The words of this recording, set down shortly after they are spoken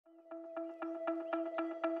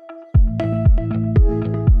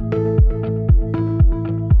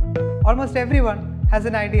Almost everyone has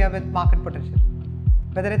an idea with market potential,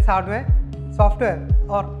 whether it's hardware, software,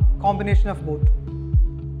 or combination of both.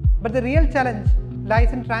 But the real challenge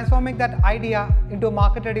lies in transforming that idea into a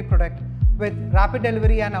market-ready product with rapid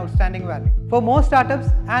delivery and outstanding value. For most startups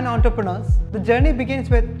and entrepreneurs, the journey begins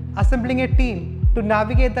with assembling a team to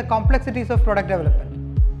navigate the complexities of product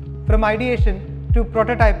development, from ideation to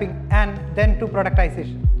prototyping and then to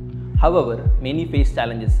productization. However, many face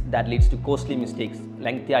challenges that leads to costly mistakes,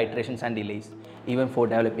 lengthy iterations and delays, even for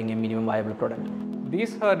developing a minimum viable product.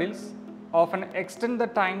 These hurdles often extend the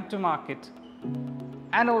time to market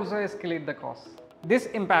and also escalate the cost. This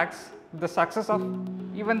impacts the success of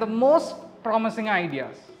even the most promising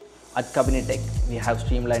ideas. At Kabani Tech, we have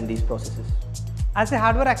streamlined these processes. As a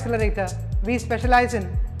hardware accelerator, we specialize in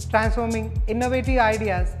transforming innovative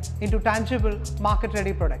ideas into tangible,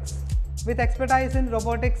 market-ready products. With expertise in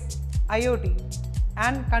robotics, IoT,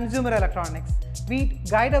 and consumer electronics, we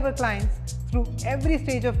guide our clients through every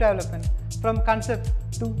stage of development, from concept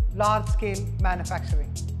to large-scale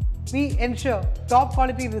manufacturing. We ensure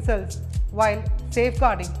top-quality results while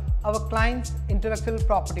safeguarding our clients' intellectual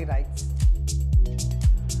property rights.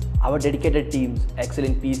 Our dedicated teams excel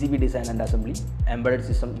in PCB design and assembly, embedded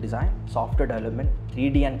system design, software development,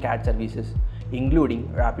 3D and CAD services,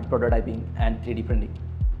 including rapid prototyping and 3D printing.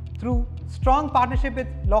 Through strong partnership with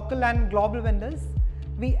local and global vendors,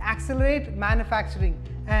 we accelerate manufacturing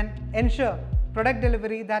and ensure product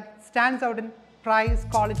delivery that stands out in price,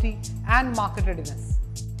 quality, and market readiness.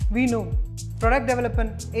 We know product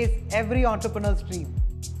development is every entrepreneur's dream.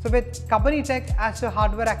 So with Kabani Tech as your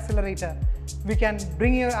hardware accelerator, we can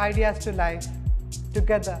bring your ideas to life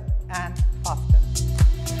together and